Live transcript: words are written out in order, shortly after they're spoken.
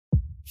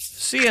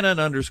CNN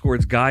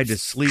Underscored's Guide to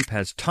Sleep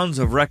has tons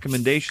of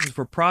recommendations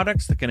for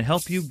products that can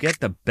help you get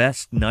the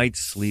best night's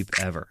sleep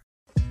ever.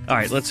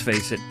 Alright, let's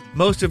face it,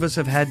 most of us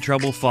have had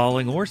trouble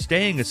falling or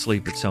staying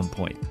asleep at some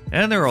point,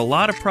 and there are a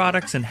lot of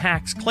products and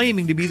hacks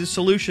claiming to be the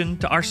solution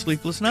to our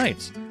sleepless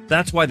nights.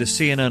 That's why the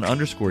CNN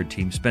Underscored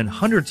team spend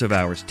hundreds of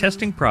hours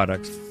testing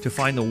products to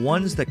find the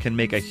ones that can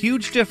make a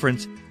huge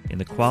difference in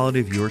the quality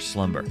of your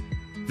slumber.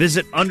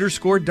 Visit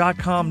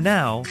underscored.com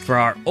now for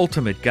our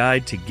ultimate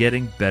guide to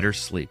getting better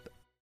sleep.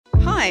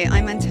 Hi,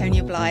 I'm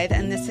Antonia Blythe,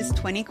 and this is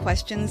 20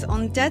 Questions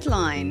on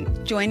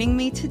Deadline. Joining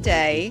me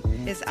today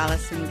is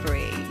Alison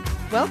Brie.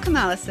 Welcome,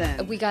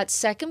 Alison. We got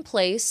second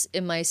place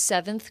in my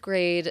 7th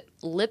grade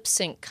lip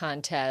sync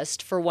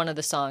contest for one of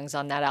the songs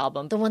on that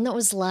album. The one that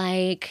was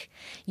like,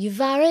 "You've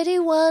already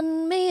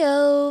won me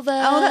over."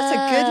 Oh, that's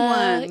a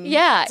good one.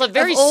 Yeah. It's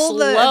very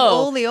slow. Of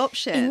all the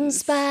options. In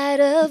spite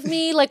of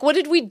me. Like, what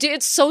did we do?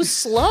 It's so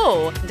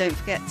slow. Don't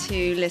forget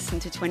to listen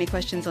to 20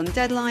 Questions on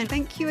Deadline.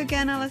 Thank you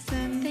again,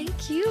 Alison.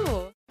 Thank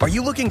you. Are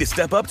you looking to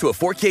step up to a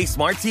 4K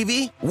smart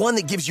TV? One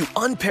that gives you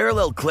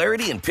unparalleled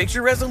clarity and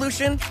picture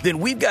resolution? Then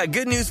we've got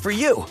good news for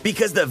you,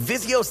 because the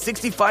Vizio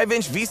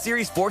 65-inch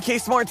V-Series 4K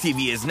smart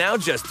TV is now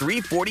just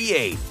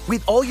 $348.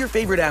 With all your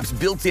favorite apps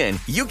built in,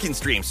 you can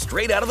stream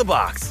straight out of the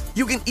box.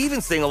 You can even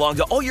sing along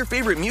to all your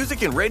favorite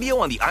music and radio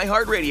on the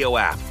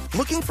iHeartRadio app.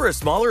 Looking for a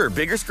smaller or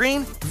bigger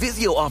screen?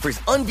 Vizio offers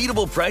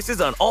unbeatable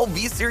prices on all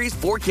V-Series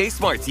 4K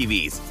smart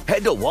TVs.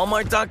 Head to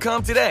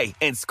Walmart.com today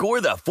and score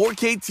the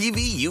 4K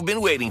TV you've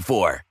been waiting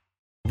for.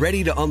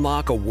 Ready to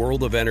unlock a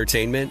world of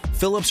entertainment?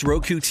 Philips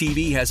Roku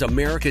TV has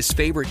America's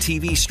favorite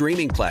TV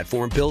streaming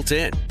platform built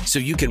in, so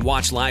you can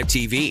watch live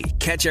TV,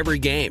 catch every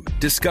game,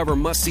 discover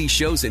must-see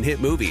shows and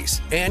hit movies,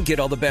 and get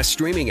all the best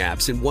streaming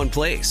apps in one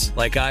place,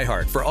 like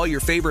iHeart for all your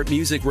favorite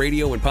music,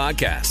 radio, and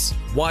podcasts.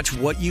 Watch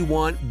what you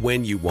want,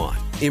 when you want.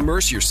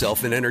 Immerse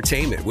yourself in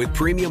entertainment with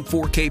premium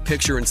 4K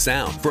picture and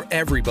sound for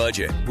every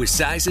budget, with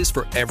sizes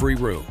for every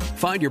room.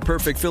 Find your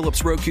perfect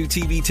Philips Roku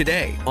TV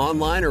today,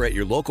 online or at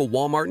your local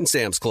Walmart and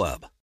Sam's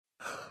Club.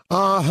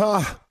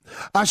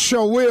 I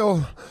sure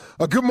will.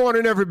 Good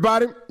morning,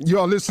 everybody.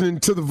 You're listening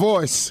to The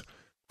Voice.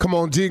 Come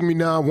on, dig me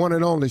now. One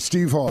and only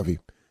Steve Harvey.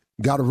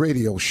 Got a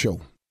radio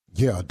show.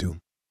 Yeah, I do.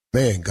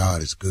 Man,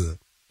 God is good.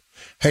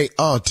 Hey,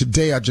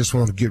 today I just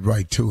want to get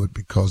right to it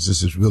because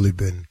this has really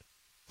been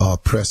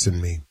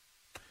pressing me.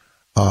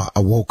 I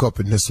woke up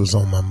and this was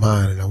on my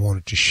mind and I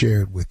wanted to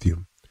share it with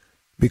you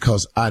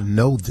because I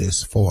know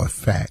this for a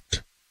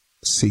fact.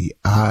 See,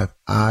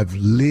 I've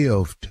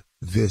lived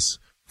this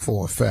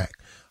for a fact.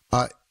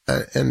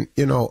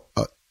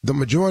 The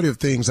majority of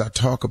things I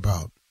talk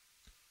about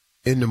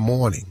in the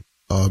morning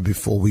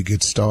before we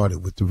get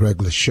started with the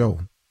regular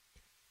show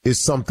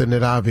is something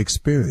that I've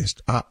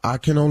experienced. I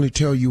can only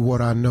tell you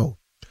what I know.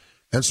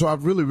 And so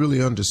I've really,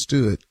 really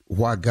understood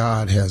why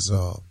God has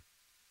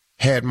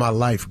had my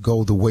life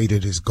go the way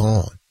that it's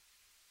gone.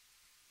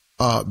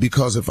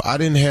 Because if I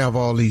didn't have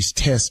all these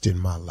tests in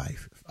my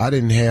life, if I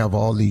didn't have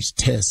all these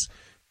tests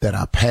that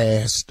I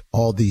passed,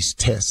 all these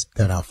tests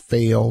that I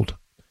failed,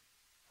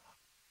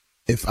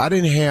 if I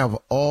didn't have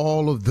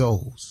all of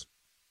those,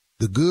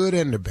 the good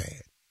and the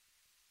bad,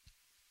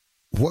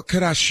 what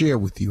could I share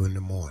with you in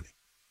the morning?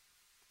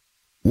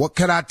 What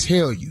could I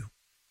tell you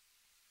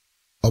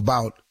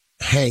about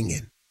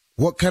hanging?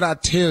 What could I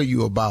tell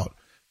you about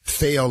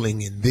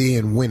failing and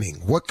then winning?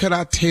 What could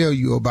I tell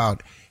you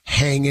about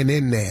hanging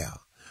in there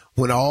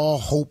when all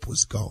hope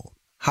was gone?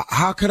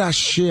 How could I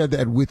share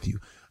that with you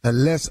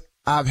unless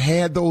I've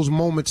had those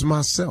moments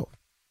myself?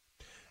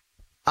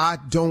 I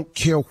don't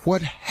care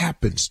what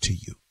happens to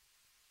you.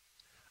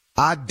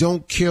 I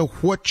don't care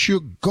what you're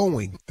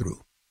going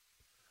through.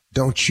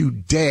 Don't you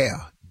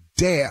dare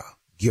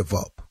give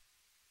up.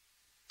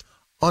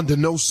 Under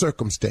no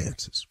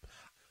circumstances.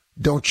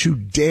 Don't you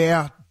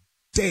dare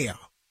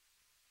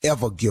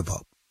ever give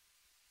up.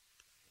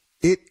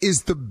 It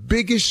is the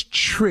biggest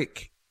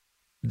trick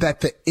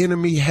that the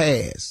enemy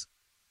has,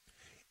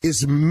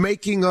 is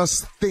making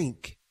us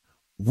think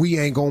we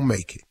ain't gonna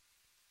make it.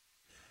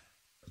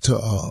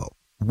 To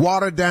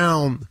water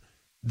down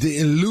the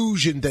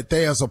illusion that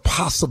there's a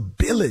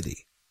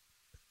possibility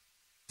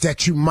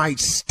that you might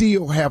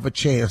still have a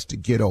chance to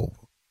get over.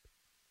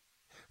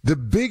 The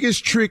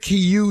biggest trick he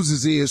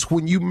uses is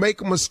when you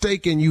make a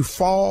mistake and you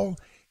fall,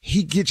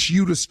 he gets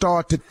you to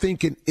start to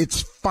thinking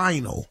it's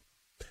final,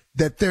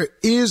 that there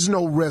is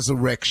no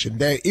resurrection,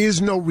 there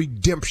is no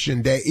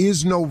redemption, there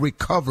is no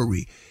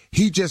recovery.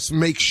 He just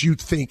makes you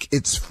think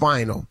it's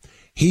final.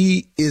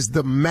 He is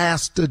the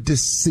master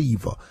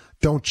deceiver.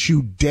 Don't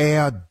you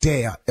dare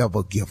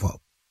ever give up.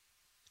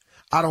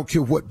 I don't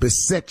care what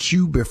besets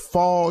you,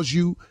 befalls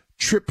you,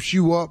 trips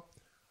you up,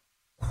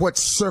 what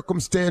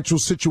circumstantial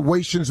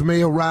situations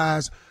may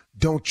arise.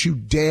 Don't you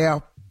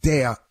dare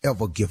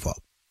ever give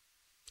up.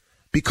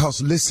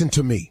 Because listen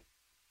to me.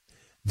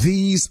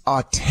 These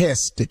are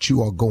tests that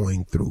you are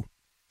going through.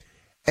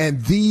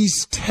 And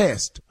these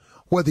tests,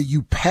 whether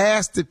you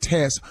pass the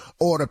test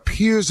or it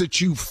appears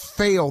that you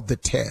failed the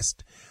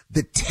test,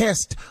 The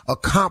test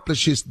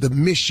accomplishes the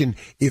mission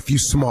if you're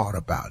smart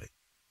about it.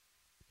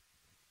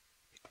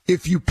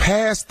 If you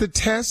pass the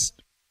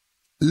test,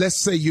 let's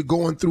say you're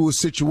going through a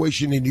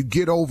situation and you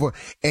get over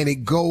and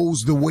it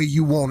goes the way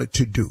you want it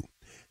to do,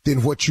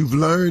 then what you've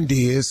learned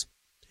is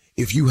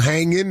if you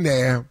hang in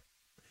there,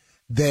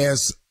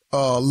 there's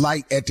a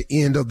light at the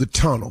end of the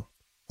tunnel.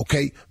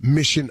 Okay,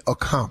 mission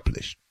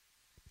accomplished.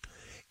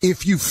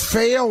 If you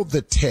fail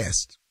the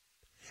test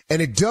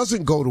and it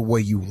doesn't go the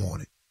way you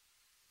want it,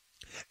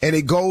 and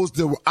it goes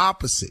the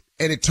opposite,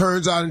 and it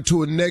turns out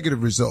into a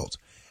negative result,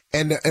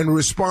 and the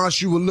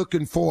response you were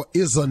looking for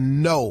is a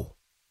no,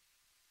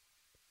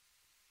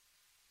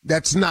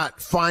 that's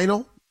not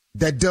final.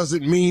 That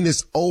doesn't mean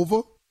it's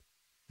over.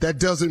 That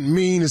doesn't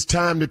mean it's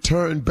time to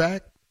turn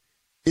back.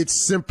 It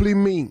simply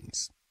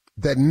means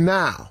that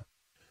now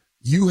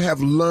you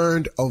have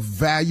learned a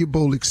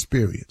valuable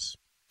experience.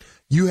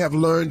 You have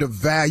learned a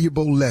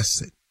valuable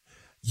lesson.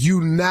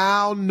 You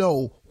now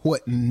know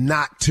what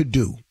not to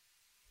do.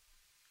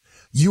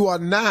 You are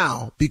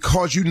now,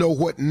 because you know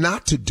what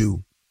not to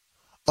do,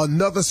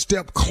 another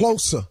step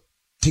closer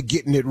to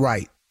getting it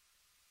right.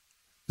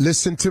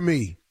 Listen to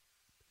me.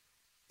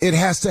 It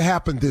has to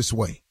happen this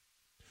way.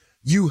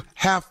 You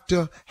have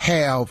to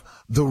have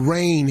the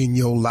rain in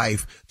your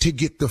life to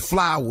get the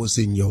flowers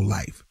in your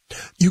life.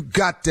 You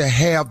got to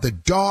have the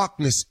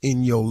darkness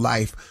in your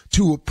life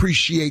to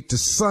appreciate the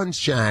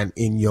sunshine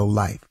in your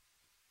life.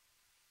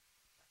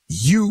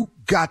 You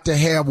got to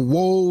have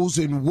woes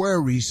and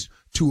worries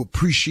to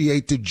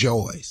appreciate the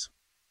joys.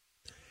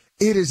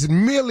 It is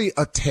merely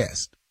a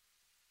test.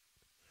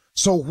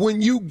 So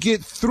when you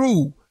get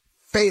through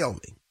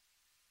failing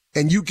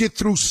and you get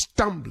through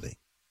stumbling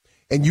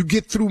and you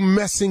get through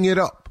messing it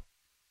up,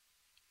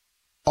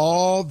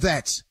 all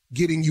that's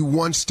getting you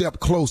one step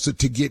closer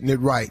to getting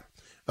it right.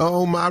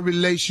 Oh, my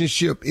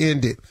relationship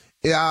ended.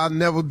 I'll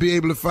never be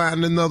able to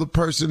find another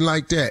person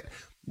like that.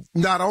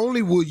 Not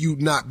only will you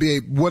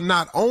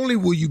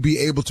be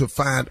able to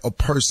find a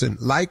person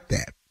like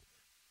that,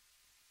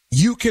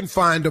 you can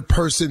find a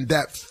person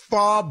that's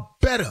far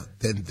better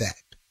than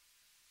that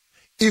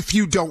if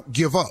you don't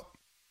give up.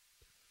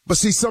 But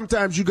see,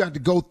 sometimes you got to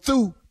go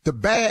through the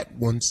bad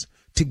ones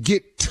to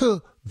get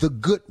to the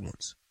good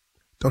ones.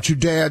 Don't you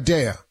dare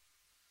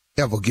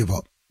ever give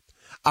up.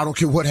 I don't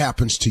care what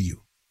happens to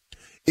you.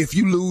 If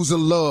you lose a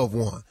loved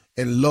one,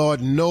 and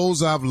Lord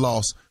knows I've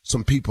lost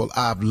some people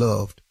I've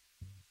loved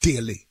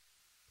dearly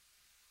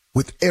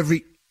with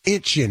every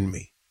inch in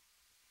me.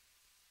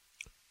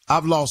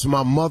 I've lost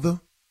my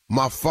mother,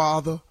 my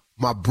father,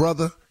 my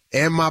brother,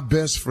 and my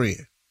best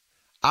friend.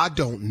 I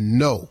don't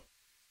know.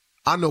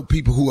 I know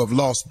people who have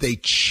lost their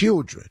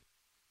children.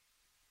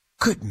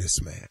 Goodness,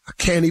 man, I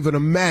can't even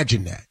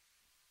imagine that.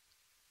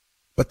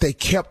 But they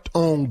kept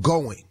on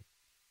going.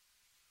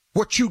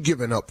 What you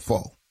giving up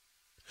for?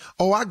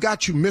 Oh, I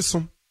got you, miss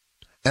 'em,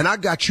 and I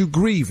got you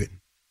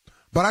grieving.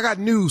 But I got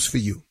news for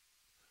you.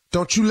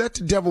 Don't you let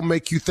the devil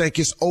make you think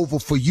it's over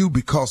for you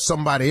because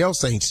somebody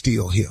else ain't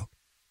still here.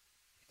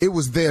 It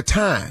was their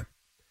time.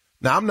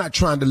 Now, I'm not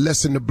trying to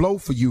lessen the blow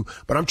for you,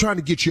 but I'm trying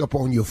to get you up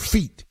on your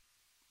feet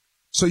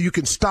so you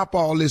can stop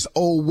all this,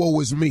 oh, woe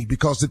is me,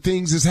 because the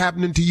things that's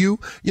happening to you,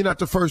 you're not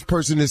the first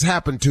person it's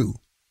happened to.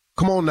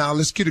 Come on now,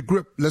 let's get a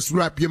grip. Let's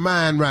wrap your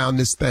mind around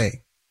this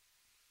thing.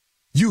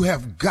 You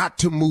have got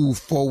to move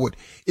forward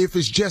if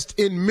it's just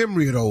in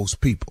memory of those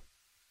people.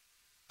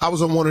 I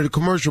was on one of the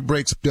commercial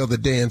breaks the other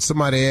day and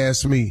somebody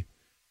asked me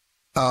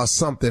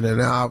something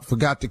and I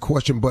forgot the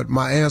question, but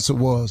my answer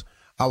was,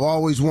 I've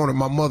always wanted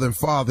my mother and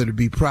father to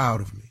be proud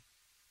of me.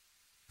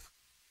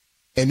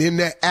 And in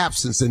their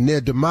absence and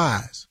their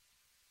demise,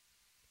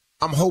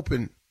 I'm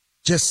hoping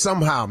just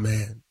somehow,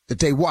 man, that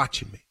they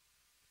watching me,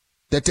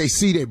 that they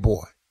see their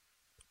boy,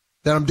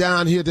 that I'm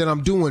down here, that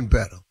I'm doing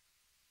better,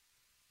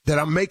 that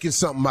I'm making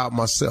something out of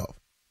myself,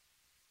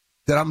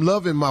 that I'm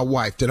loving my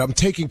wife, that I'm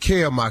taking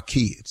care of my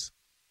kids.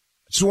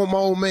 I just want my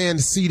old man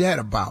to see that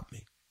about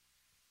me.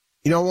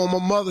 You know, I want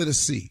my mother to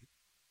see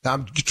that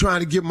I'm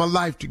trying to get my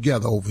life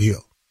together over here.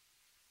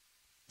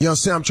 You know what I'm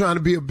saying? I'm trying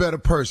to be a better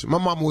person. My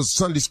mama was a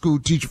Sunday school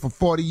teacher for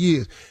 40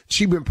 years.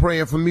 She been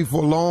praying for me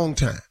for a long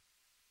time.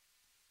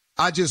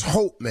 I just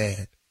hope,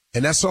 man,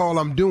 and that's all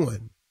I'm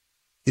doing,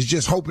 is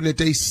just hoping that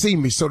they see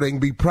me so they can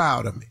be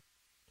proud of me.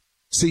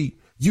 See,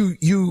 you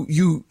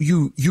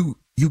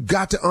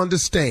got to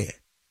understand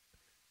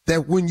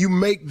that when you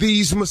make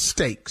these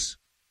mistakes,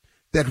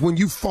 that when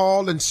you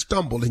fall and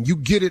stumble and you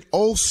get it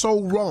oh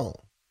so wrong,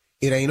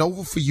 it ain't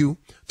over for you.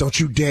 Don't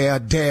you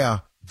dare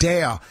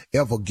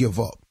ever give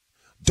up.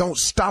 Don't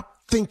stop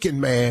thinking,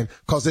 man,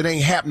 because it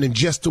ain't happening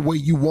just the way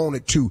you want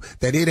it to,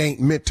 that it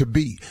ain't meant to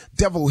be.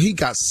 Devil, he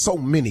got so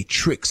many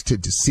tricks to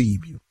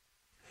deceive you.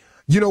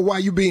 You know why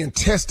you're being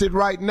tested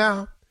right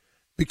now?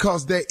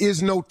 Because there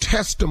is no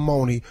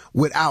testimony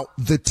without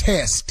the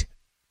test.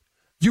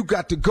 You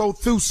got to go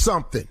through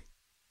something.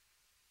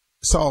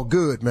 It's all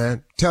good, man.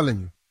 I'm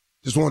telling you.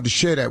 Just wanted to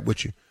share that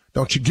with you.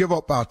 Don't you give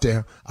up out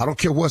there. I don't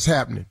care what's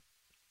happening.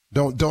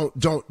 Don't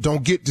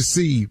get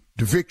deceived.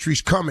 The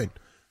victory's coming,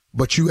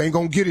 but you ain't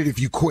gonna get it if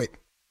you quit.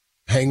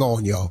 Hang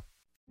on, y'all.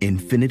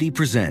 Infiniti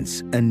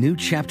presents a new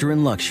chapter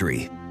in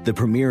luxury, the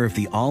premiere of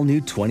the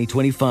all-new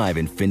 2025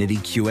 Infiniti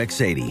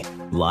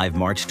QX80, live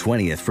March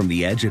 20th from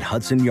the Edge at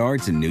Hudson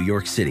Yards in New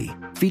York City,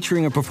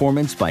 featuring a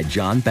performance by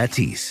John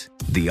Batiste.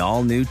 The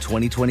all-new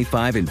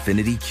 2025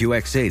 Infiniti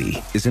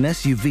QX80 is an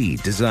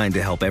SUV designed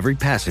to help every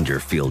passenger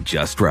feel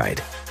just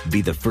right.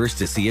 Be the first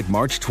to see it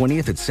March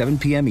 20th at 7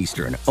 p.m.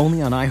 Eastern,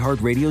 only on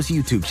iHeartRadio's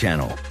YouTube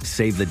channel.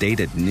 Save the date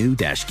at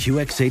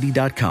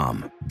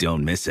new-QX80.com.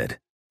 Don't miss it.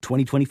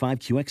 2025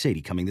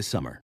 QX80 coming this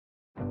summer.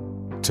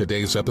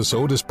 Today's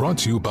episode is brought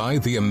to you by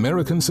the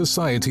American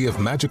Society of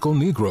Magical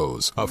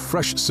Negroes, a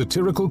fresh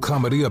satirical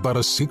comedy about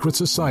a secret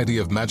society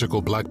of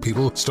magical black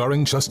people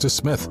starring Justice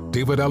Smith,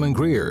 David Alan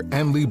Grier,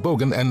 Ann Lee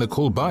Bogan, and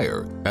Nicole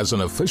Byer. As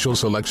an official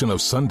selection of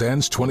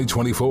Sundance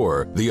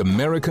 2024, the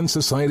American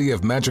Society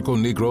of Magical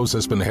Negroes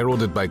has been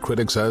heralded by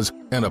critics as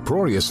an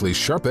uproariously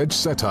sharp-edged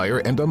satire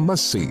and a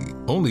must-see.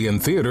 Only in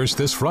theaters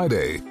this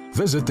Friday.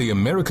 Visit the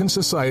American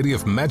Society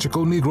of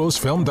Magical Negroes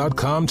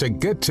Film.com to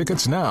get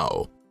tickets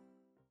now.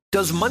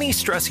 Does money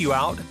stress you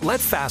out? Let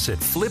Facet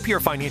flip your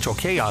financial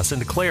chaos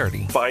into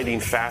clarity. Finding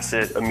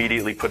Facet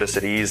immediately put us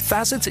at ease.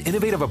 Facet's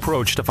innovative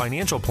approach to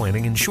financial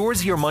planning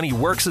ensures your money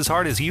works as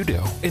hard as you do,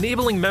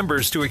 enabling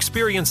members to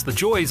experience the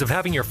joys of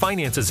having your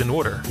finances in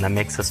order. And that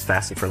makes us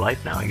Facet for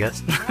life now, I guess.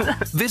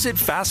 Visit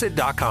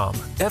Facet.com,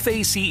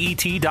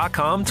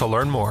 FACET.com to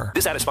learn more.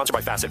 This ad is sponsored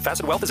by Facet.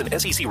 Facet Wealth is an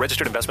SEC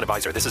registered investment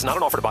advisor. This is not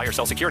an offer to buy or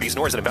sell securities,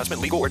 nor is it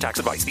investment, legal, or tax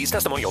advice. These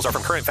testimonials are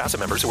from current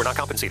Facet members who are not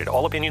compensated.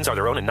 All opinions are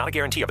their own and not a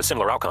guarantee of a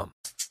similar outcome.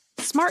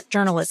 Smart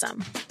journalism.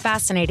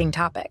 Fascinating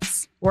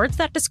topics. Words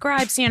that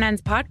describe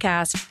CNN's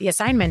podcast, The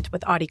Assignment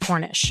with Audie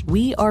Cornish.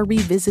 We are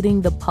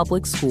revisiting the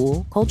public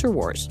school culture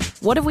wars.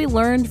 What have we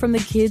learned from the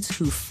kids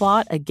who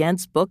fought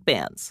against book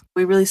bans?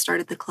 We really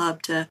started the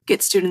club to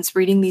get students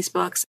reading these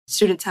books.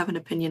 Students have an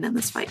opinion in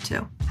this fight,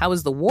 too. How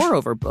has the war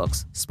over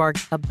books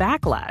sparked a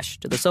backlash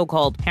to the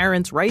so-called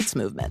parents' rights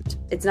movement?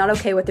 It's not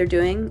okay what they're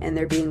doing, and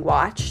they're being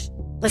watched.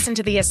 Listen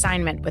to The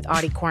Assignment with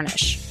Audie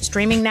Cornish.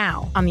 Streaming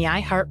now on the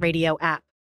iHeartRadio app.